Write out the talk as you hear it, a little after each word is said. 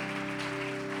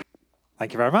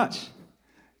Thank you very much.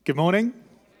 Good morning.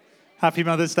 Happy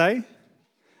Mother's Day.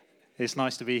 It's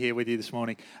nice to be here with you this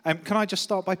morning. Can I just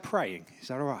start by praying? Is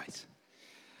that all right?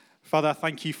 Father, I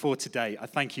thank you for today. I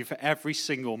thank you for every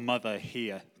single mother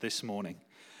here this morning.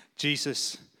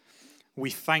 Jesus, we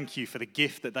thank you for the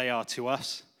gift that they are to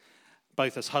us,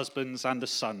 both as husbands and as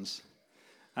sons.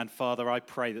 And Father, I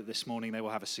pray that this morning they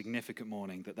will have a significant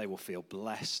morning, that they will feel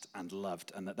blessed and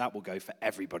loved, and that will go for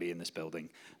everybody in this building,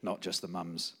 not just the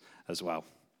mums as well.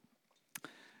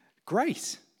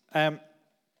 Great.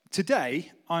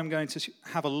 Today, I'm going to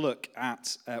have a look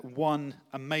at one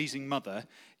amazing mother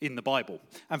in the Bible.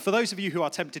 And for those of you who are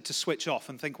tempted to switch off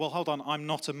and think, well, hold on, I'm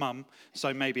not a mum,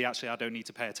 so maybe actually I don't need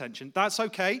to pay attention. That's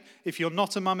okay. If you're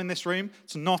not a mum in this room,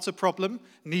 it's not a problem.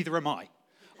 Neither am I.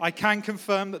 I can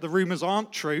confirm that the rumors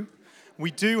aren't true.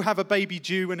 We do have a baby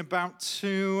due in about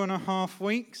 2.5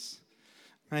 weeks,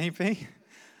 maybe.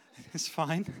 It's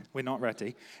fine. We're not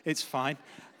ready. It's fine.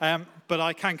 But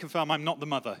I can confirm I'm not the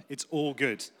mother. It's all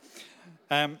good.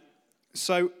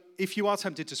 So if you are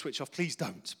tempted to switch off, please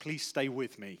don't. Please stay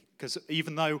with me. Because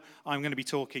even though I'm going to be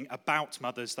talking about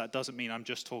mothers, that doesn't mean I'm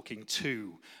just talking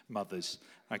to mothers.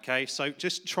 Okay? So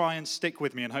just try and stick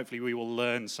with me, and hopefully we will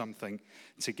learn something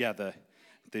together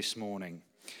this morning.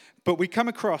 But we come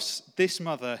across this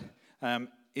mother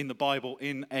in the Bible,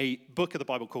 in a book of the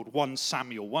Bible called 1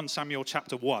 Samuel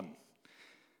chapter 1.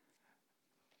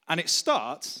 And it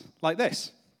starts like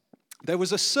this. There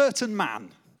was a certain man,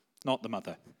 not the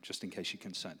mother, just in case you're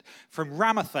concerned, from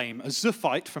Ramathaim, a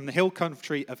Zuphite from the hill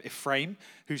country of Ephraim,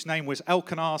 whose name was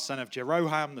Elkanah, son of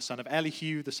Jeroham, the son of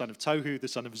Elihu, the son of Tohu, the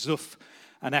son of Zuph,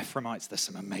 and Ephraimites. There's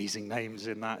some amazing names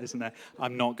in that, isn't there?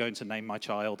 I'm not going to name my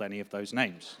child any of those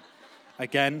names.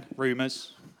 Again,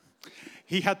 rumors.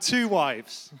 He had 2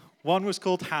 wives. One was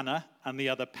called Hannah and the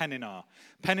other Peninnah.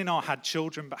 Peninnah had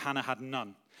children, but Hannah had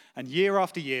none. And year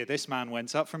after year, this man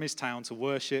went up from his town to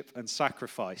worship and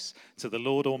sacrifice to the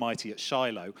Lord Almighty at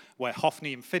Shiloh, where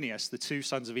Hophni and Phinehas, the 2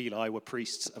 sons of Eli, were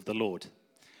priests of the Lord.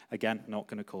 Again, not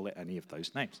going to call it any of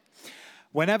those names.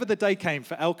 Whenever the day came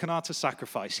for Elkanah to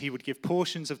sacrifice, he would give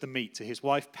portions of the meat to his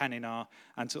wife Peninnah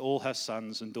and to all her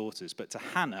sons and daughters. But to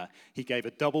Hannah, he gave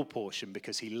a double portion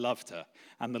because he loved her,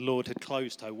 and the Lord had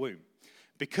closed her womb.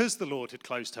 Because the Lord had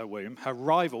closed her womb, her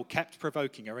rival kept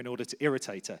provoking her in order to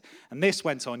irritate her. And this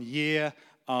went on year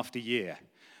after year.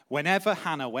 Whenever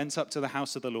Hannah went up to the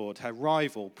house of the Lord, her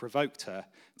rival provoked her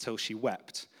till she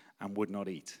wept and would not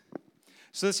eat.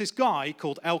 So there's this guy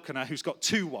called Elkanah who's got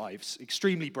 2 wives,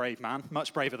 extremely brave man,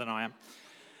 much braver than I am.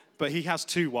 But he has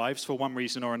 2 wives for one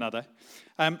reason or another.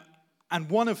 And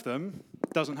one of them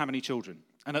doesn't have any children.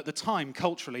 And at the time,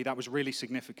 culturally, that was really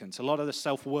significant. A lot of the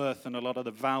self-worth and a lot of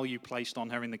the value placed on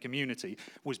her in the community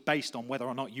was based on whether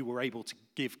or not you were able to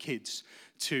give kids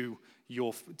to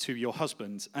your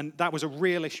husband. And that was a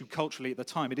real issue culturally at the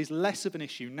time. It is less of an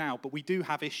issue now, but we do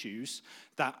have issues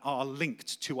that are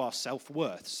linked to our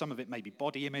self-worth. Some of it may be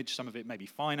body image, some of it may be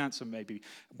finance, and maybe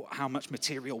how much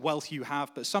material wealth you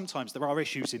have. But sometimes there are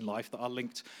issues in life that are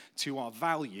linked to our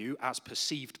value as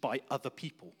perceived by other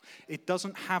people. It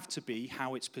doesn't have to be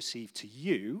how it's perceived to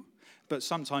you, but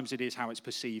sometimes it is how it's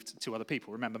perceived to other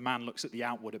people. Remember, man looks at the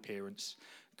outward appearance,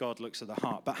 God looks at the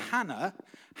heart. But Hannah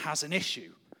has an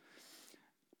issue.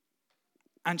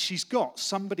 And she's got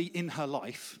somebody in her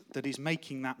life that is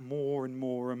making that more and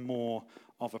more and more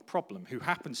of a problem, who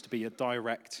happens to be a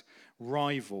direct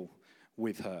rival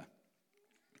with her.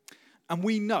 And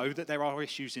we know that there are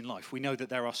issues in life. We know that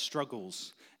there are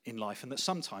struggles in life, and that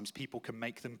sometimes people can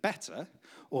make them better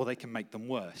or they can make them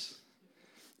worse.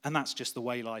 And that's just the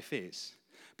way life is.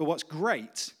 But what's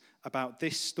great about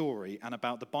this story and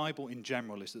about the Bible in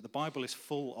general is that the Bible is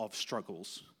full of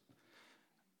struggles.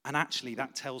 And actually,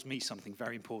 that tells me something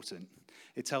very important.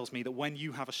 It tells me that when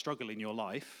you have a struggle in your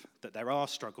life, that there are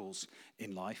struggles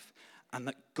in life, and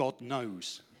that God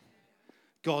knows.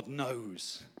 God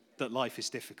knows that life is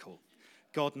difficult.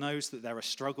 God knows that there are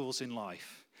struggles in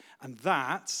life. And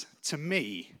that, to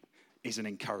me, is an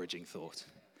encouraging thought.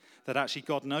 That actually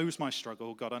God knows my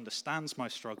struggle, God understands my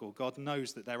struggle, God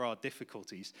knows that there are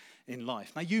difficulties in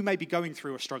life. Now, you may be going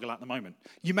through a struggle at the moment.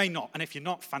 You may not, and if you're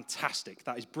not, fantastic.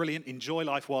 That is brilliant. Enjoy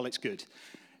life while it's good.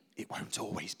 It won't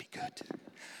always be good.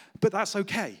 But that's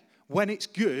okay. When it's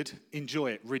good,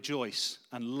 enjoy it, rejoice,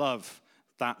 and love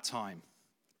that time,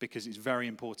 because it's a very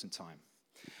important time.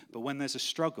 But when there's a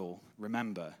struggle,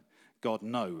 remember, God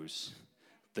knows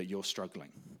that you're struggling.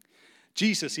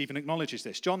 Jesus even acknowledges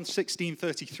this. John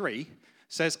 16:33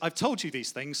 says, I've told you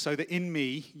these things so that in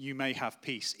me you may have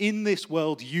peace. In this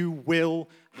world you will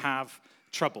have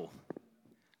trouble.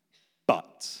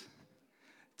 But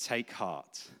take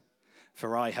heart,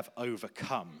 for I have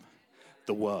overcome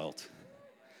the world.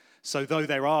 So though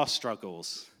there are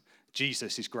struggles,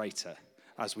 Jesus is greater,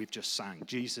 as we've just sang.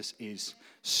 Jesus is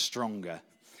stronger.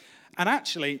 And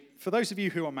actually, for those of you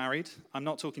who are married, I'm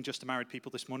not talking just to married people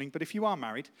this morning, but if you are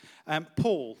married,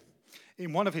 Paul,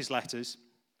 in one of his letters,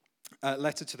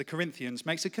 letter to the Corinthians,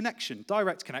 makes a connection,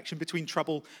 direct connection between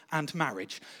trouble and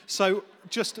marriage. So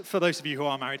just for those of you who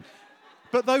are married,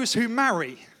 but those who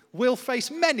marry will face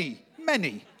many,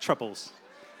 many troubles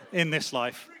in this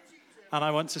life. And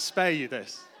I want to spare you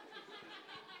this.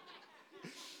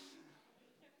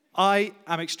 I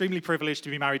am extremely privileged to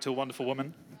be married to a wonderful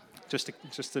woman, just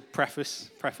to preface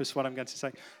what I'm going to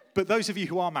say. But those of you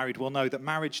who are married will know that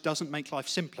marriage doesn't make life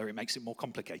simpler, it makes it more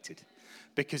complicated,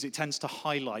 because it tends to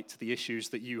highlight the issues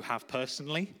that you have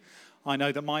personally. I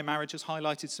know that my marriage has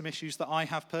highlighted some issues that I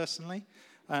have personally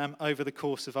over the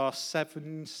course of our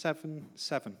 7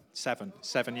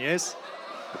 years.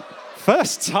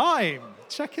 First time.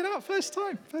 Check it out, first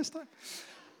time.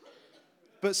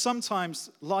 But sometimes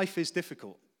life is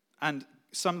difficult, and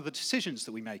some of the decisions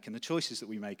that we make and the choices that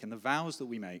we make and the vows that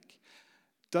we make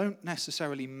don't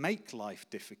necessarily make life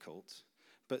difficult,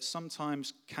 but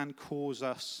sometimes can cause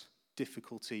us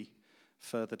difficulty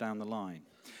further down the line.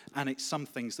 And it's some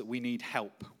things that we need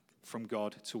help from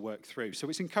God to work through. So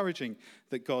it's encouraging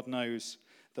that God knows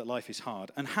that life is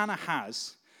hard. And Hannah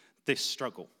has this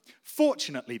struggle.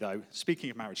 Fortunately, though, speaking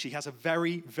of marriage, she has a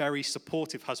very, very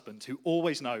supportive husband who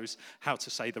always knows how to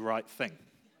say the right thing.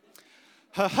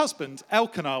 Her husband,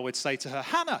 Elkanah, would say to her,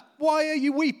 "Hannah, why are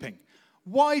you weeping?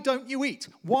 Why don't you eat?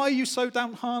 Why are you so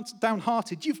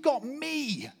downhearted? You've got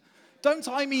me. Don't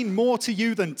I mean more to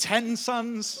you than 10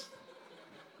 sons?"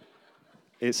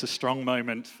 It's a strong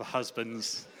moment for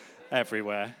husbands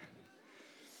everywhere.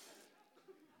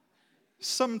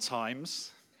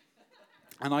 Sometimes,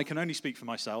 and I can only speak for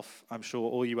myself, I'm sure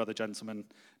all you other gentlemen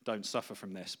don't suffer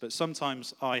from this, but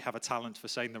sometimes I have a talent for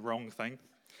saying the wrong thing.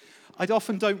 I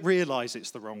often don't realize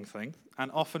it's the wrong thing,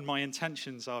 and often my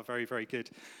intentions are very, very good.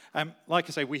 Like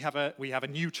I say, we have a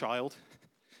new child.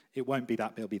 It won't be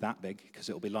that, it'll be that big, because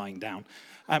it'll be lying down.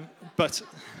 But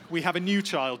we have a new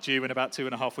child due in about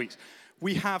 2.5 weeks.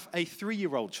 We have a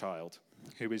 3-year-old child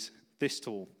who is this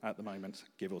tall at the moment,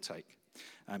 give or take,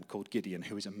 called Gideon,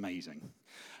 who is amazing.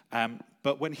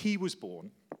 But when he was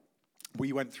born,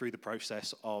 we went through the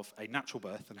process of a natural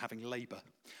birth and having labor.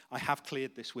 I have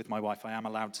cleared this with my wife. I am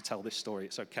allowed to tell this story.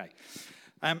 It's okay.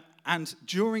 And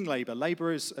during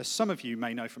labor, as some of you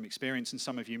may know from experience, and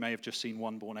some of you may have just seen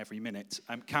one born every minute,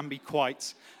 can be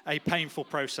quite a painful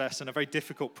process and a very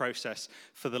difficult process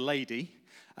for the lady.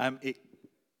 It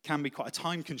can be quite a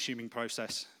time-consuming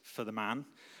process for the man,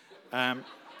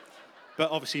 but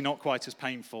obviously not quite as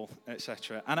painful,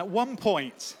 etc. And at one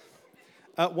point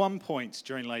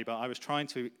during labor, I was trying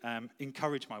to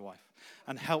encourage my wife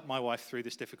and help my wife through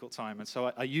this difficult time. And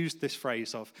so I used this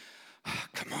phrase of,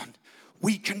 "Come on,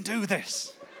 we can do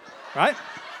this," right?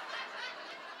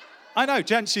 I know,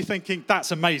 gents, you're thinking,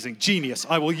 that's amazing, genius,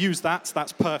 I will use that,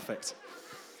 that's perfect.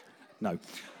 No.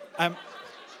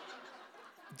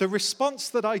 The response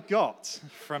that I got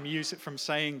from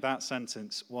saying that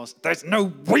sentence was, "There's no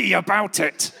we about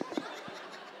it."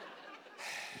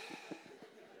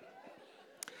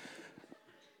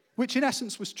 Which in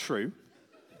essence was true.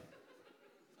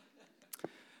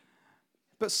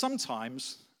 But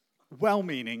sometimes,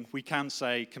 well-meaning, we can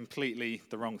say completely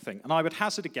the wrong thing. And I would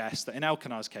hazard a guess that in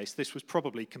Elkanah's case, this was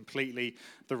probably completely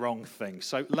the wrong thing.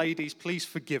 So ladies, please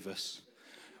forgive us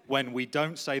when we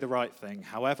don't say the right thing,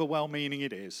 however well-meaning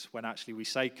it is, when actually we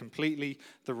say completely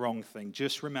the wrong thing.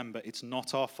 Just remember, it's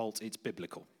not our fault, it's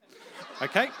biblical.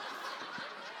 Okay?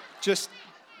 Just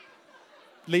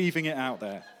leaving it out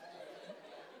there.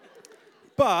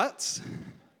 But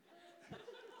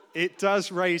it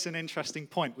does raise an interesting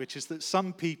point, which is that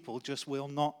some people just will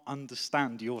not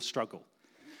understand your struggle.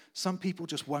 Some people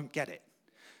just won't get it.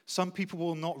 Some people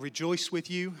will not rejoice with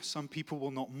you. Some people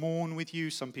will not mourn with you.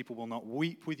 Some people will not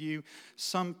weep with you.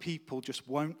 Some people just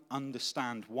won't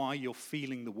understand why you're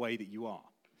feeling the way that you are.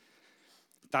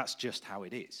 That's just how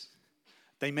it is.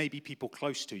 They may be people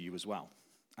close to you as well,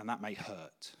 and that may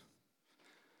hurt.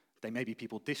 They may be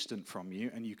people distant from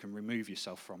you, and you can remove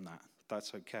yourself from that.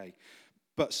 That's okay.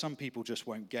 But some people just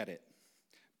won't get it.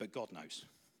 But God knows.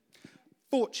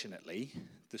 Fortunately,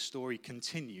 the story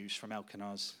continues from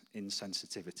Elkanah's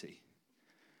insensitivity.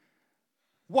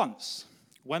 Once,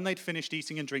 when they'd finished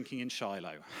eating and drinking in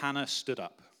Shiloh, Hannah stood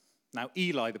up. Now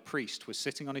Eli the priest was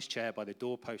sitting on his chair by the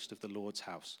doorpost of the Lord's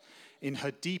house. In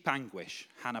her deep anguish,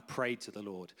 Hannah prayed to the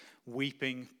Lord,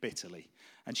 weeping bitterly.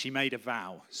 And she made a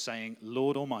vow, saying,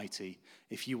 Lord Almighty,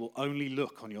 if you will only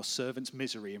look on your servant's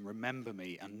misery and remember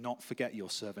me and not forget your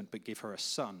servant, but give her a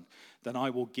son, then I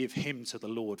will give him to the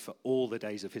Lord for all the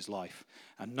days of his life,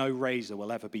 and no razor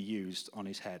will ever be used on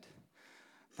his head.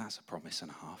 That's a promise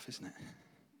and a half, isn't it?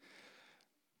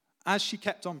 As she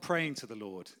kept on praying to the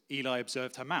Lord, Eli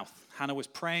observed her mouth. Hannah was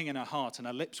praying in her heart, and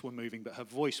her lips were moving, but her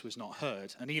voice was not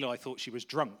heard. And Eli thought she was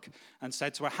drunk and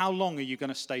said to her, How long are you going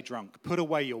to stay drunk? Put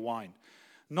away your wine.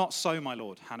 Not so, my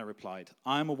lord, Hannah replied.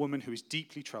 I am a woman who is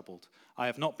deeply troubled. I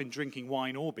have not been drinking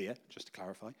wine or beer, just to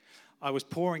clarify. I was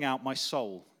pouring out my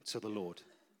soul to the Lord.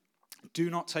 Do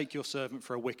not take your servant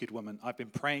for a wicked woman. I've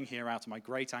been praying here out of my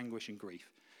great anguish and grief.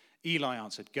 Eli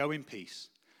answered, Go in peace.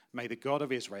 May the God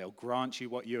of Israel grant you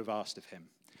what you have asked of him.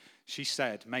 She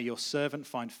said, May your servant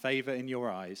find favor in your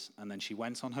eyes. And then she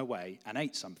went on her way and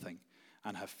ate something,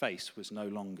 and her face was no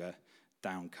longer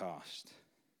downcast.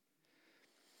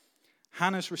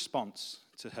 Hannah's response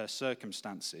to her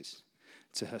circumstances,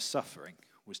 to her suffering,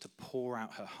 was to pour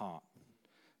out her heart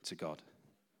to God.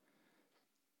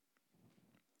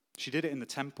 She did it in the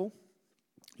temple.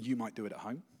 You might do it at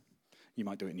home. You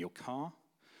might do it in your car.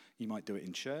 You might do it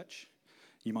in church.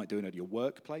 You might do it at your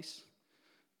workplace.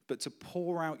 But to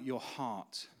pour out your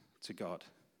heart to God.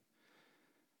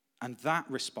 And that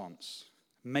response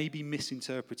may be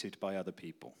misinterpreted by other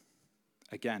people.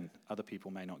 Again, other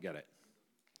people may not get it.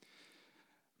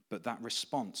 But that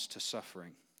response to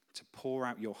suffering, to pour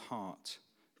out your heart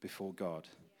before God,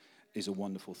 is a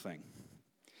wonderful thing.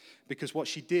 Because what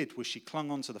she did was she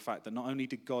clung on to the fact that not only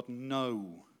did God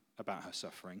know about her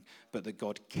suffering, but that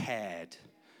God cared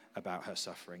about her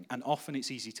suffering. And often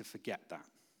it's easy to forget that.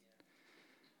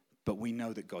 But we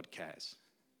know that God cares.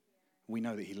 We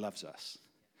know that he loves us.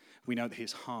 We know that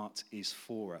his heart is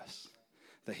for us.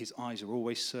 That his eyes are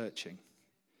always searching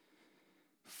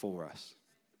for us.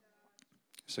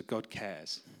 So God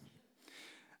cares.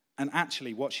 And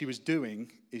actually what she was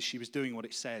doing is she was doing what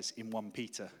it says in 1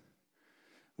 Peter,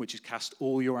 which is cast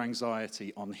all your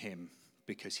anxiety on him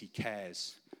because he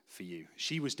cares for you.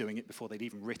 She was doing it before they'd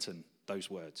even written those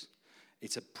words.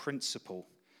 It's a principle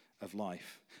of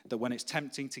life that when it's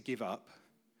tempting to give up,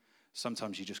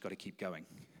 sometimes you just got to keep going.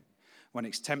 When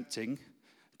it's tempting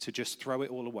to just throw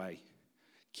it all away,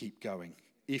 keep going.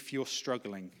 If you're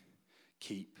struggling,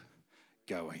 keep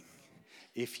going.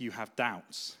 If you have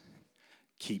doubts,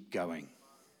 keep going.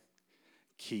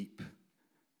 Keep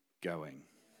going.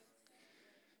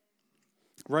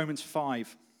 Romans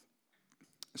 5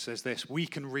 says this, we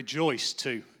can rejoice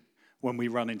too when we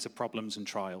run into problems and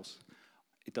trials.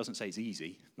 It doesn't say it's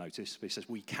easy, notice, but it says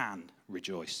we can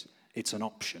rejoice. It's an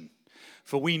option.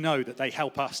 For we know that they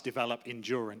help us develop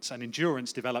endurance, and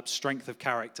endurance develops strength of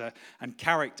character, and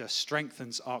character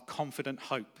strengthens our confident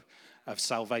hope of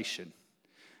salvation.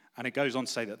 And it goes on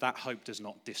to say that that hope does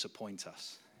not disappoint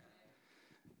us.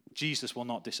 Jesus will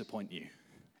not disappoint you.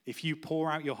 If you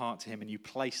pour out your heart to him and you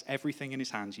place everything in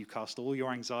his hands, you cast all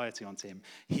your anxiety onto him,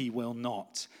 he will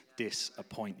not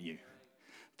disappoint you.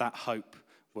 That hope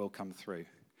will come through.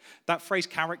 That phrase,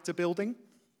 character building,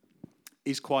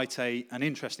 is quite an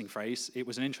interesting phrase. It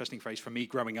was an interesting phrase for me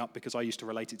growing up because I used to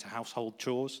relate it to household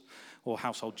chores or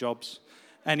household jobs.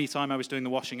 Anytime I was doing the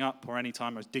washing up or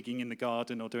anytime I was digging in the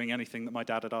garden or doing anything that my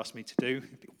dad had asked me to do,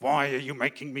 he'd be, why are you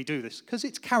making me do this? Because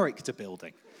it's character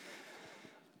building.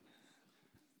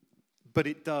 But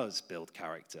it does build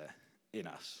character in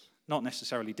us. Not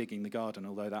necessarily digging the garden,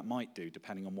 although that might do,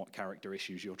 depending on what character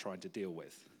issues you're trying to deal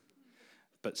with.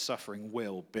 But suffering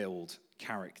will build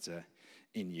character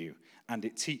in you. And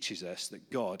it teaches us that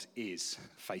God is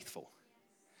faithful.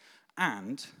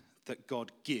 And that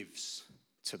God gives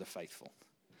to the faithful.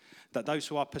 That those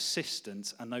who are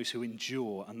persistent and those who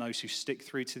endure and those who stick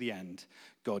through to the end,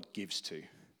 God gives to.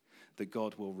 That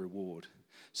God will reward.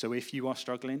 So if you are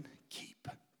struggling, keep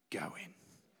going.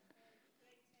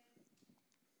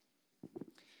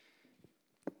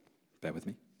 Bear with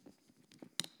me.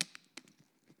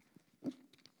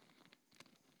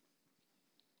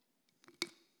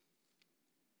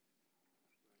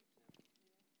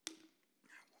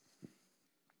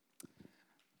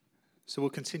 So we'll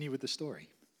continue with the story.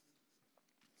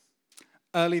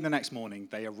 Early the next morning,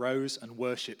 they arose and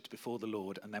worshipped before the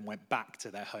Lord and then went back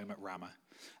to their home at Ramah.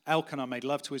 Elkanah made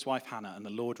love to his wife Hannah, and the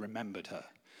Lord remembered her.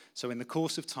 So in the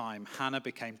course of time, Hannah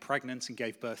became pregnant and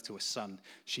gave birth to a son.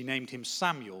 She named him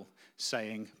Samuel,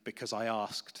 saying, because I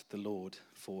asked the Lord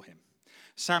for him.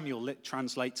 Samuel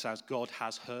translates as God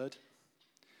has heard.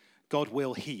 God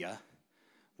will hear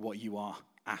what you are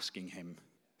asking him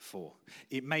for.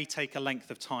 It may take a length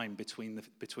of time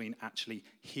between actually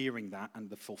hearing that and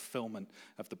the fulfillment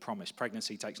of the promise.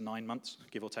 Pregnancy takes 9 months,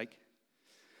 give or take.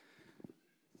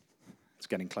 It's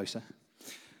getting closer.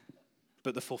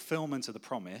 But the fulfillment of the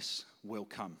promise will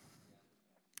come.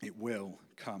 It will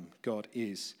come. God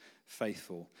is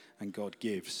faithful and God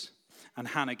gives. And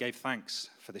Hannah gave thanks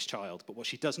for this child. But what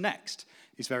she does next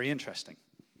is very interesting.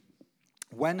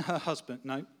 When her husband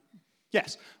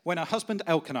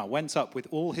Elkanah went up with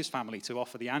all his family to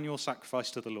offer the annual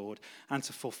sacrifice to the Lord and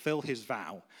to fulfill his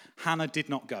vow, Hannah did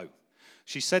not go.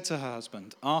 She said to her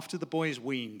husband, "After the boy is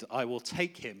weaned, I will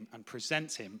take him and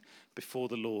present him before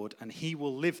the Lord, and he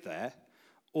will live there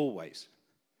always."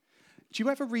 Do you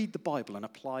ever read the Bible and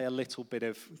apply a little bit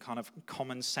of kind of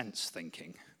common sense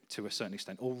thinking to a certain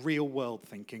extent, or real world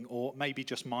thinking, or maybe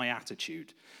just my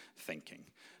attitude thinking?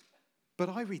 But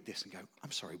I read this and go,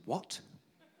 I'm sorry, what?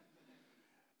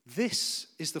 This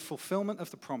is the fulfillment of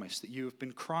the promise that you have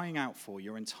been crying out for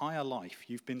your entire life.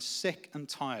 You've been sick and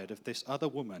tired of this other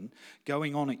woman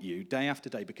going on at you day after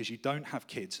day because you don't have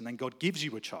kids, and then God gives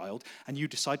you a child and you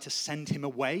decide to send him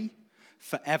away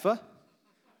forever?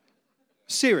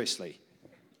 Seriously.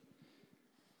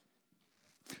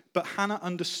 But Hannah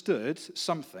understood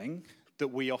something that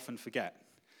we often forget,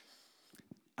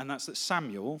 and that's that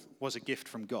Samuel was a gift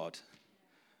from God,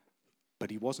 but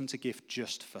he wasn't a gift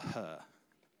just for her.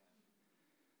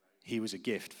 He was a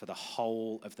gift for the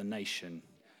whole of the nation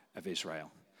of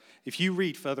Israel. If you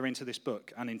read further into this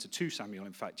book, and into 2 Samuel,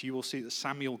 in fact, you will see that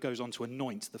Samuel goes on to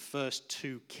anoint the first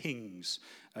 2 kings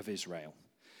of Israel.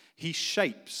 He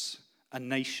shapes a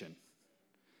nation.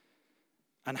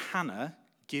 And Hannah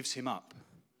gives him up,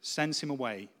 sends him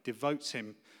away, devotes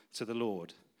him to the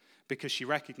Lord, because she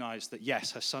recognized that,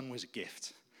 yes, her son was a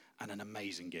gift, and an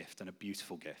amazing gift, and a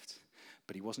beautiful gift.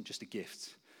 But he wasn't just a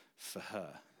gift for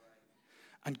her.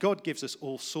 And God gives us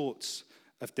all sorts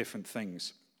of different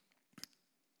things.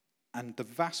 And the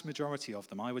vast majority of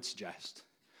them, I would suggest,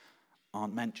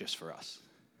 aren't meant just for us.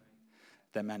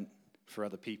 They're meant for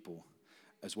other people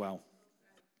as well.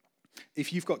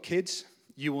 If you've got kids,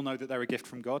 you will know that they're a gift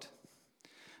from God.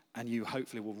 And you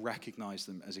hopefully will recognize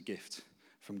them as a gift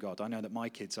from God. I know that my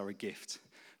kids are a gift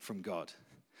from God.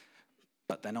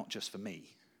 But they're not just for me.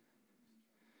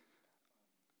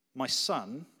 My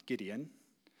son, Gideon,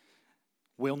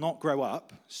 will not grow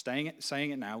up, saying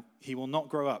it now, he will not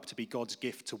grow up to be God's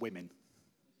gift to women.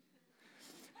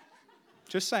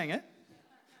 Just saying it.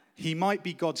 He might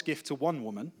be God's gift to one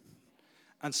woman,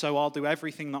 and so I'll do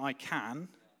everything that I can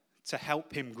to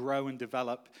help him grow and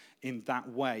develop in that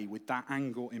way, with that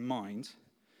angle in mind.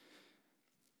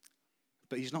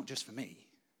 But he's not just for me.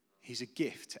 He's a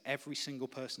gift to every single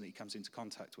person that he comes into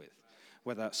contact with,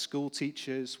 whether that's school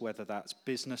teachers, whether that's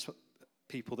business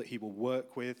people that he will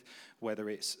work with, whether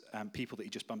it's people that he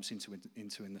just bumps into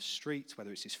in the street, whether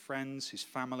it's his friends, his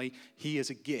family. He is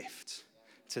a gift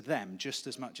to them just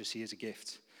as much as he is a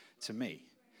gift to me.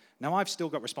 Now, I've still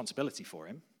got responsibility for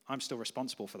him. I'm still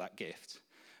responsible for that gift,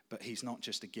 but he's not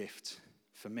just a gift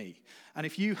for me. And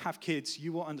if you have kids,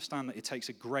 you will understand that it takes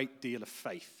a great deal of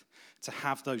faith to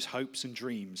have those hopes and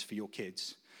dreams for your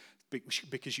kids,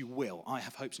 because you will. I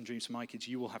have hopes and dreams for my kids.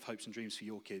 You will have hopes and dreams for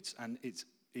your kids. And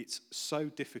it's so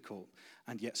difficult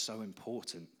and yet so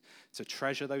important to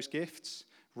treasure those gifts,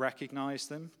 recognize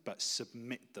them, but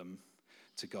submit them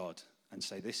to God and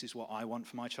say, this is what I want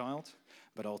for my child,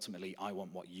 but ultimately I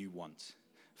want what you want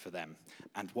for them.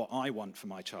 And what I want for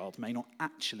my child may not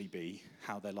actually be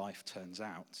how their life turns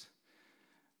out,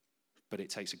 but it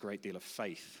takes a great deal of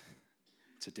faith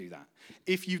to do that.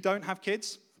 If you don't have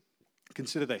kids,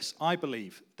 consider this. I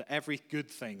believe that every good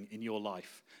thing in your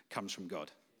life comes from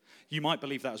God. You might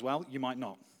believe that as well, you might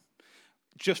not.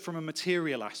 Just from a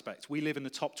material aspect, we live in the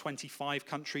top 25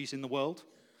 countries in the world,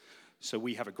 so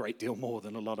we have a great deal more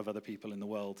than a lot of other people in the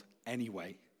world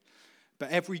anyway.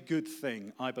 But every good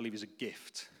thing, I believe, is a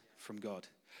gift from God.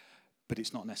 But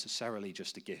it's not necessarily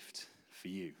just a gift for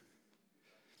you.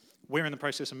 We're in the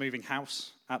process of moving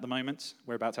house at the moment.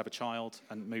 We're about to have a child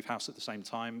and move house at the same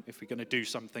time. If we're going to do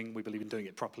something, we believe in doing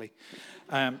it properly.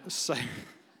 So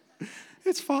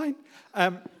it's fine.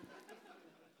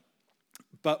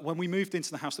 But when we moved into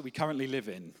the house that we currently live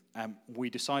in, we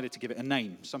decided to give it a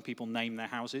name. Some people name their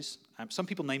houses. Some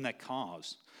people name their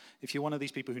cars. If you're one of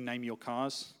these people who name your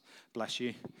cars, bless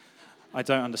you. I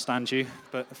don't understand you,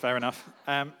 but fair enough.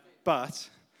 But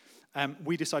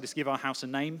we decided to give our house a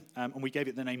name, and we gave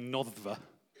it the name Noddfa,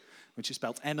 which is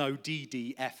spelled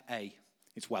Noddfa.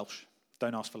 It's Welsh.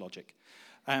 Don't ask for logic.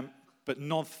 But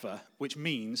Noddfa, which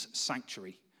means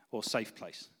sanctuary or safe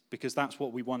place, because that's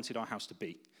what we wanted our house to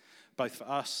be, both for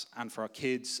us and for our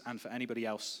kids and for anybody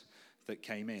else that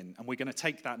came in. And we're going to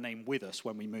take that name with us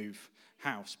when we move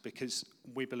house, because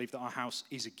we believe that our house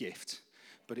is a gift,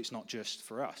 but it's not just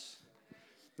for us.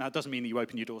 Now, it doesn't mean that you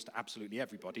open your doors to absolutely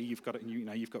everybody. You've got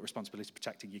responsibility to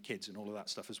protecting your kids and all of that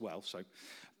stuff as well.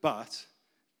 But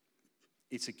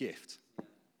it's a gift.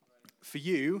 For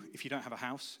you, if you don't have a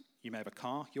house, you may have a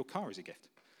car. Your car is a gift.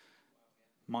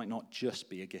 Might not just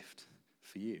be a gift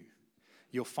for you.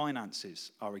 Your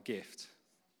finances are a gift,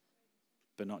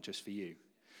 but not just for you.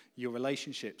 Your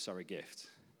relationships are a gift,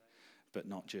 but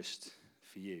not just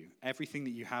for you. Everything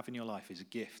that you have in your life is a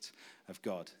gift of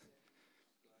God,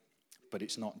 but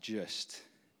it's not just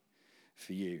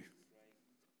for you.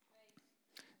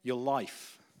 Your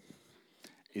life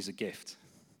is a gift.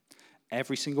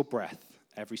 Every single breath,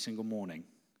 every single morning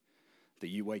that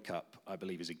you wake up, I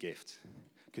believe, is a gift,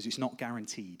 because it's not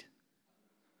guaranteed.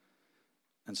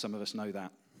 And some of us know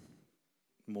that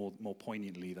more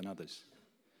poignantly than others.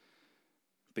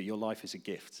 But your life is a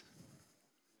gift,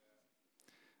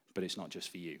 but it's not just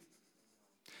for you.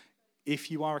 If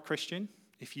you are a Christian,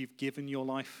 if you've given your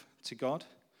life to God,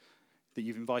 that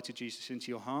you've invited Jesus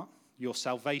into your heart, your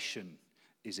salvation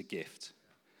is a gift,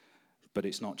 but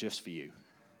it's not just for you.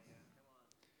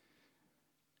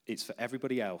 It's for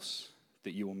everybody else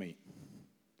that you will meet.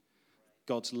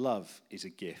 God's love is a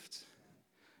gift,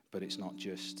 but it's not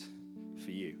just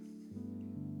for you.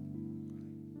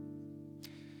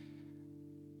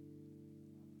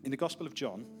 In the Gospel of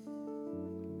John,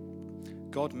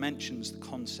 God mentions the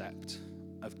concept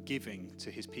of giving to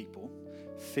his people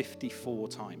 54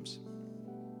 times.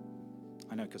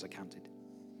 I know, because I counted.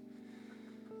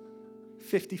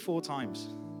 54 times.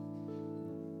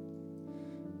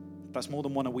 That's more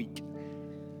than one a week.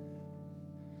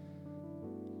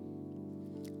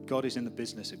 God is in the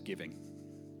business of giving.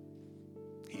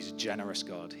 He's a generous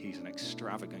God. He's an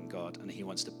extravagant God, and he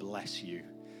wants to bless you,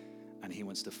 and he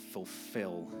wants to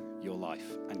fulfill your life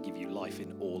and give you life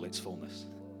in all its fullness.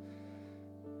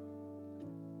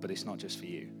 But it's not just for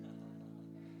you.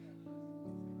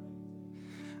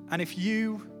 And if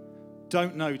you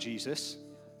don't know Jesus,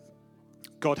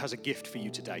 God has a gift for you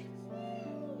today.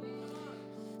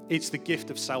 It's the gift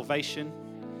of salvation.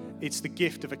 It's the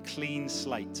gift of a clean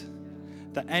slate.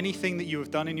 That anything that you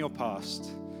have done in your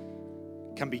past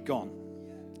can be gone,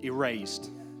 erased.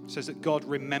 It says that God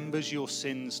remembers your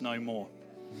sins no more,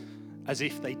 as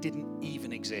if they didn't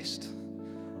even exist.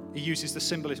 He uses the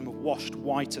symbolism of washed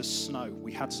white as snow.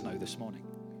 We had snow this morning.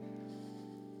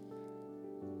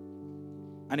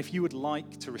 And if you would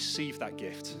like to receive that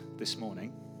gift this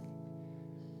morning,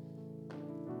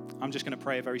 I'm just going to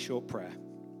pray a very short prayer.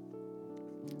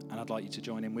 And I'd like you to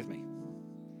join in with me.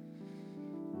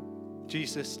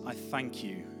 Jesus, I thank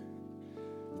you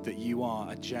that you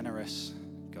are a generous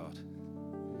God,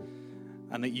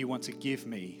 and that you want to give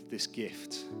me this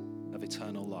gift of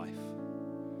eternal life.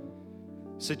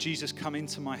 So Jesus, come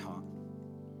into my heart.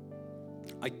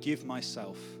 I give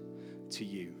myself to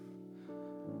you.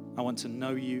 I want to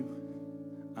know you,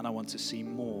 and I want to see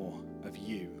more of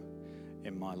you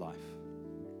in my life.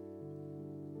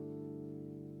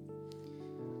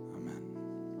 Amen.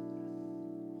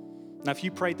 Now, if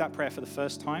you prayed that prayer for the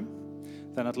first time,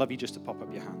 then I'd love you just to pop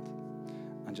up your hand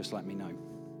and just let me know.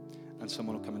 And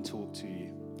someone will come and talk to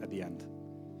you at the end.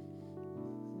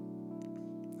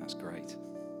 That's great.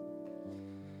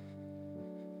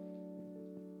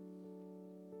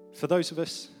 For those of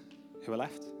us who are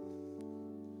left,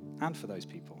 and for those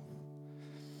people,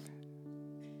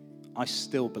 I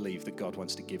still believe that God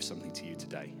wants to give something to you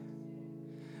today.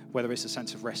 Whether it's a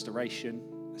sense of restoration,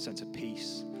 a sense of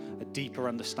peace, a deeper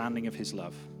understanding of his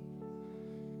love.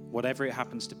 Whatever it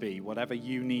happens to be, whatever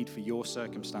you need for your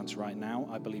circumstance right now,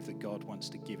 I believe that God wants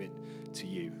to give it to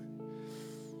you.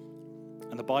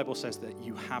 And the Bible says that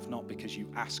you have not because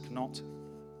you ask not.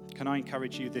 Can I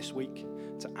encourage you this week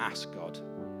to ask God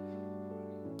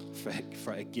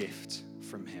for a gift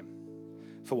from him?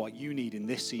 For what you need in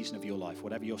this season of your life,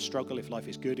 whatever your struggle, if life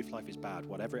is good, if life is bad,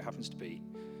 whatever it happens to be,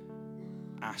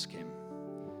 ask him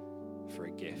for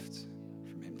a gift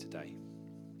from him today.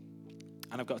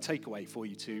 And I've got a takeaway for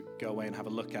you to go away and have a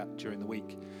look at during the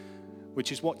week,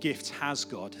 which is what gifts has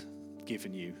God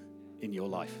given you in your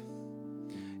life?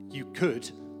 You could,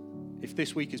 if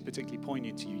this week is particularly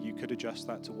poignant to you, you could adjust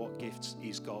that to what gifts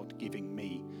is God giving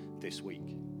me this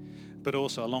week. But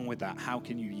also along with that, how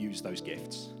can you use those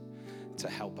gifts to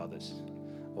help others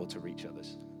or to reach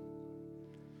others?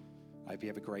 I hope you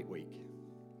have a great week.